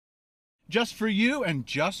just for you and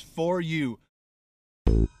just for you.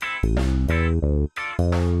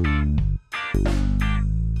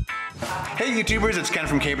 Hey YouTubers, it's Ken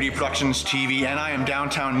from KBDProductionsTV, and I am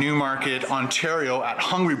downtown Newmarket, Ontario at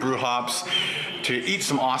Hungry Brew Hops to eat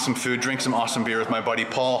some awesome food, drink some awesome beer with my buddy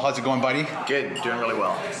Paul. How's it going, buddy? Good, doing really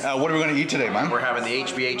well. What are we going to eat today, man? We're having the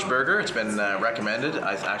HBH burger. It's been recommended.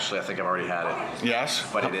 I think I've already had it. Yes?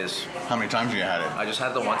 But it is. How many times have you had it? I just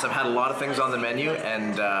had it once. I've had a lot of things on the menu,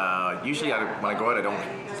 and usually when I go out, I don't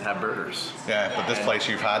have burgers. Yeah, but this place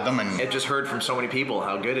you've had them, and it just heard from so many people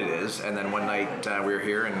how good it is, and then one night we were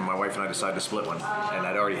here, and my wife and I decided to split one, and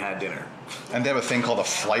I'd already had dinner. And they have a thing called a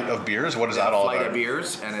flight of beers. What is that all about? Flight of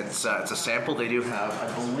beers, and it's a sample. They do have,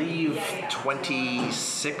 I believe,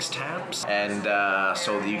 26 taps, and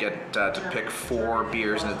so you get to pick 4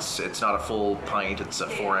 beers, and it's not a full pint. It's a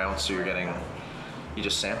 4 ounce, so you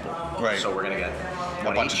just sample. Right. So we're gonna get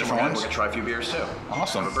a bunch of different ones. We're gonna try a few beers too.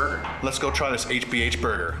 Awesome. Have a burger. Let's go try this HBH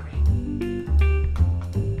burger.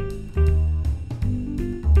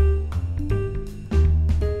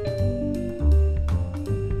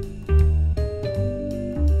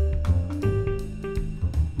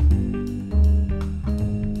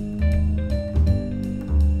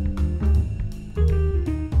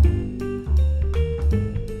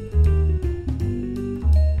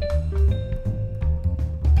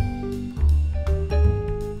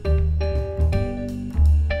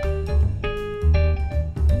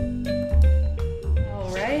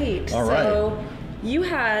 So you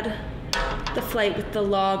had the flight with the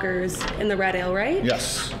lagers and the red ale, right?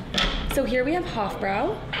 Yes. So here we have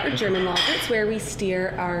Hofbrau, our German lager. It's where we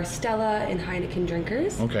steer our Stella and Heineken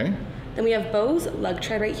drinkers. Okay. Then we have Bo's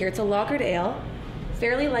Lugtred right here. It's a lagered ale.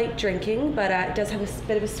 Fairly light drinking, but it does have a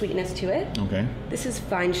bit of a sweetness to it. Okay. This is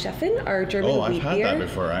Feinsteffen, our German wheat beer. I've had that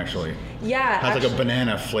before, actually. Yeah. It has like a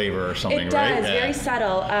banana flavor or something, right? right? It does, very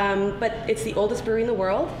subtle. But it's the oldest brewery in the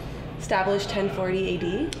world. Established 1040 AD.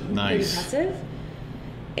 Nice. Pretty impressive.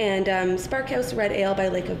 And Sparkhouse Red Ale by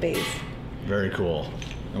Lake of Bays. Very cool.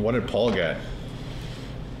 And what did Paul get?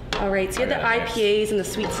 All right, so you have the IPAs and the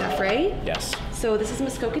sweet stuff, right? Yes. So this is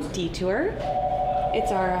Muskoka Detour.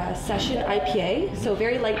 It's our session IPA, so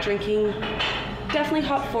very light drinking, definitely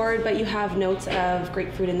hop forward, but you have notes of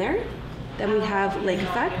grapefruit in there. Then we have Lake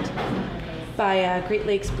Effect by Great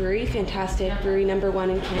Lakes Brewery, fantastic brewery, #1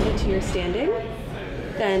 in Canada, 2-year standing.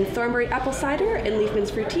 Then Thornbury Apple Cider and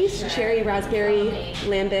Leafman's Fruition, Cherry, Raspberry,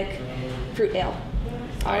 Lambic, Fruit Ale.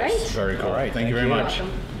 All right. Very cool. All right. Thank you very much.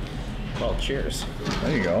 Well, cheers.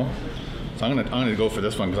 There you go. So I'm gonna go for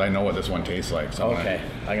this one because I know what this one tastes like. So okay.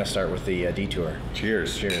 I'm gonna start with the Detour.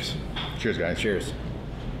 Cheers. Cheers. Cheers, guys. Cheers.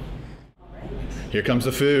 Here comes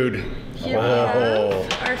the food. Here we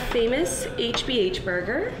have our famous HBH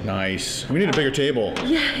burger. Nice. We need a bigger table.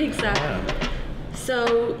 Yeah, exactly. Yeah.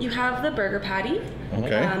 So you have the burger patty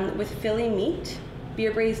with Philly meat,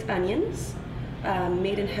 beer braised onions,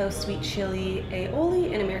 made in house sweet chili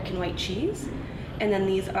aioli, and American white cheese. And then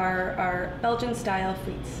these are our Belgian style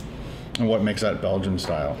frites. And what makes that Belgian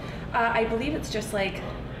style? I believe it's just like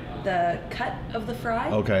the cut of the fry.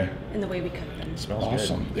 Okay. And the way we cook them. It smells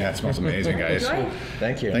awesome. Good. Yeah, it smells amazing, guys.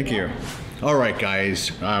 Thank you. Thank you. All right,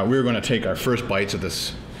 guys. We're going to take our first bites of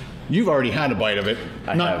this. You've already had a bite of it.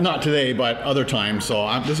 Not today, but other times. So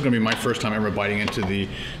this is going to be my first time ever biting into the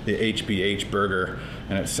HBH burger,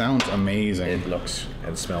 and it sounds amazing. It looks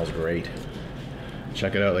and smells great.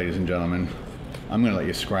 Check it out, ladies and gentlemen. I'm going to let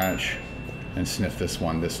you scratch and sniff this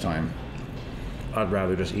one this time. I'd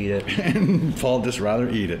rather just eat it. And Paul just rather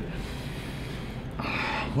eat it.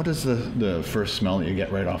 What is the first smell that you get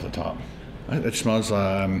right off the top? It smells.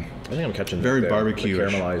 I think I'm catching very barbecue,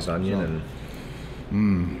 caramelized onion and.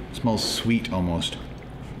 It smells sweet almost.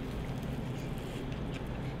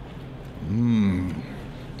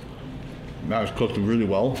 That was cooked really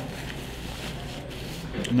well.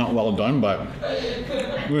 Not well done, but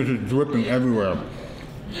it was just dripping everywhere.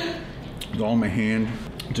 It's all in my hand.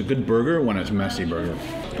 It's a good burger when it's a messy burger.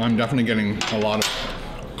 I'm definitely getting a lot of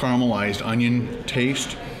caramelized onion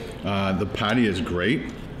taste. The patty is great.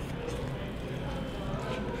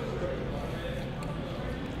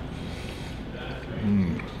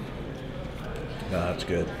 That's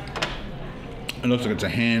good. It looks like it's a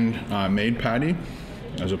hand-made patty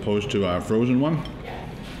as opposed to a frozen one.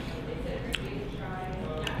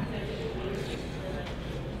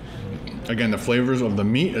 Again, the flavors of the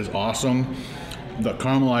meat is awesome. The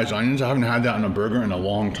caramelized onions, I haven't had that in a burger in a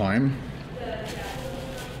long time.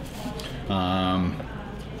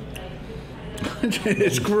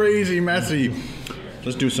 It's crazy messy.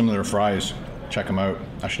 Let's do some of their fries. Check them out.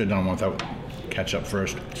 I should have done them without ketchup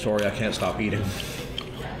first. Sorry, I can't stop eating.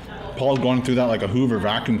 Paul's going through that like a Hoover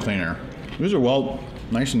vacuum cleaner. These are well,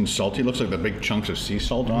 nice and salty. Looks like the big chunks of sea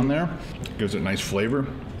salt on there. Gives it nice flavor.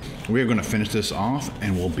 We are going to finish this off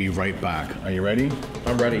and we'll be right back. Are you ready?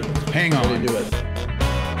 I'm ready. Hang on. Ready to do it.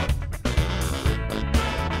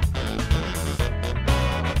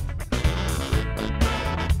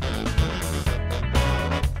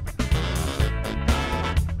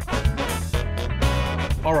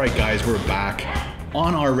 All right, guys, we're back.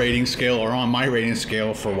 On our rating scale, or on my rating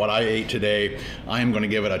scale for what I ate today, I am going to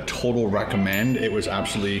give it a total recommend. It was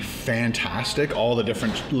absolutely fantastic. All the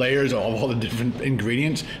different layers, all the different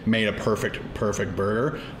ingredients made a perfect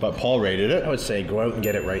burger. But Paul rated it. I would say go out and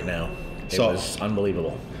get it right now. It was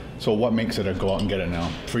unbelievable. So what makes it a go out and get it now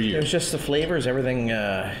for you? It was just the flavors, everything.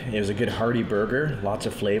 It was a good hearty burger, lots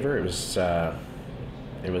of flavor. It was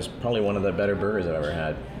probably one of the better burgers I've ever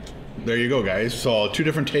had. There you go, guys. So 2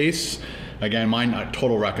 different tastes. Again, mine, I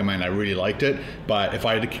total recommend. I really liked it. But if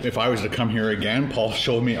I was to come here again, Paul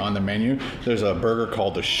showed me on the menu, there's a burger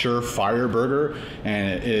called the Surefire Burger,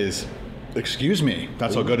 and it is, excuse me,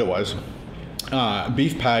 that's how good it was.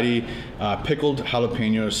 Beef patty, pickled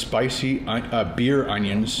jalapenos, spicy beer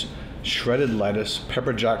onions, shredded lettuce,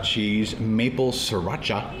 pepper jack cheese, maple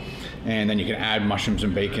sriracha, and then you can add mushrooms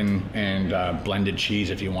and bacon and blended cheese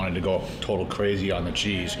if you wanted to go total crazy on the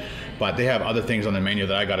cheese. But they have other things on the menu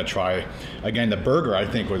that I got to try. Again, the burger I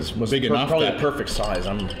think was big enough. Probably the perfect size.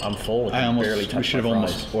 I'm full. We should have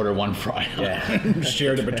almost ordered 1 fry. Yeah,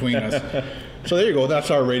 shared it between us. So there you go. That's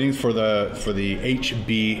our ratings for the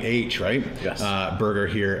HBH, right? Yes. Burger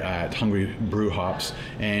here at Hungry Brew Hops.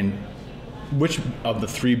 And which of the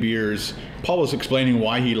 3 beers? Paul was explaining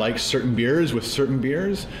why he likes certain beers with certain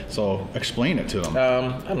beers. So explain it to them.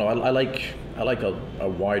 I don't know. I like a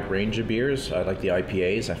wide range of beers. I like the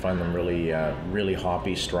IPAs. I find them really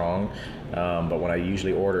hoppy, strong. But when I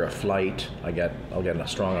usually order a flight, I'll get a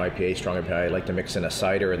strong IPA, I like to mix in a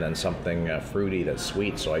cider and then something fruity that's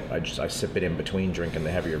sweet. So I sip it in between drinking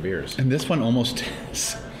the heavier beers. And this one almost,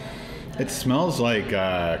 it smells like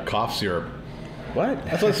cough syrup. What?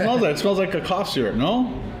 That's what it smells like. It smells like a cough syrup,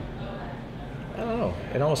 no? I don't know.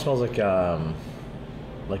 It almost smells like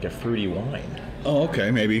a fruity wine. Oh,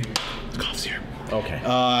 okay, maybe. Cough syrup. Okay.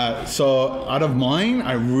 So out of mine,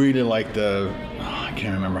 I really like I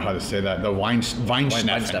can't remember how to say that. The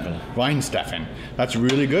Weinsteffen. Weinsteffen. That's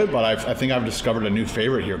really good, but I think I've discovered a new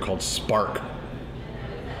favorite here called Spark.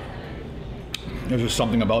 There's just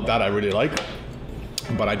something about that I really like.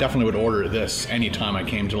 But I definitely would order this anytime I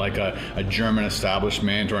came to like a German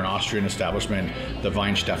establishment or an Austrian establishment. The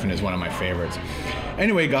Weinsteffen is one of my favorites.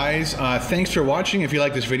 Anyway, guys, thanks for watching. If you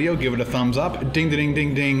like this video, give it a thumbs up. Ding, ding,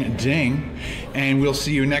 ding, ding, ding. And we'll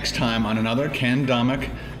see you next time on another Ken Domik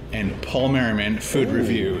and Paul Merriman food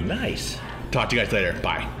review. Nice. Talk to you guys later.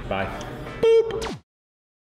 Bye. Bye. Boop.